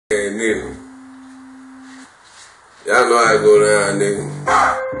Hey, nigga. Y'all know how I go down, nigga.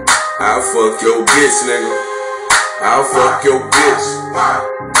 I'll fuck your bitch, nigga. I'll fuck your bitch.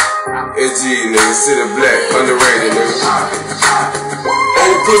 SG, nigga. Cityblack. Underrated, nigga.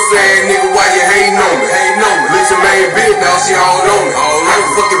 Old pussy ass nigga, why you hating on me? Hating on me. Bitch, your main bitch, now she all on me. All right,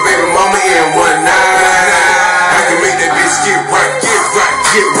 fucking baby mama in one night. I can make that bitch get right, get right,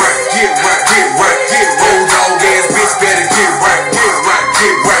 get right, get right, get right, get right. Old dog ass bitch better get right, get right,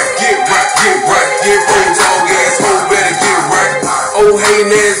 get right, get right, get right, get right. Old dog ass hoe better get right. Old hating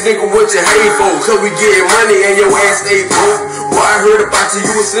ass nigga, what you hate for? Cause we getting money and your ass stay broke. Boy, I heard about you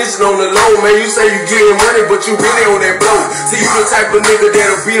was snitching on the low, man. You say you getting money, but you really on that blow. See, you the type of nigga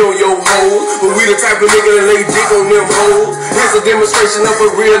that'll beat on your hoes, but we the type of nigga that lay dick on them hoes. Here's a demonstration of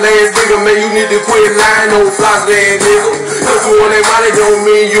a real ass nigga, man. You need to quit lying on flies, ass nigga. Cause you on that money don't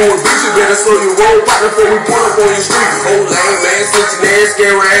mean you a bitch. You better slow your roll pop before we pull up on your street. Old lame man, snitching ass,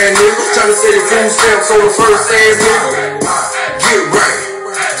 scary ass nigga. Tryna say the food stamps on the first ass nigga. Get right.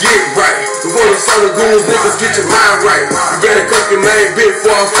 Get right. Before the son of goons, niggas, get your mind right. You gotta cuff your main bitch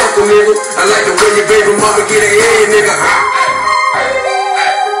before I fuck a nigga. I like the way your baby mama get her head, nigga.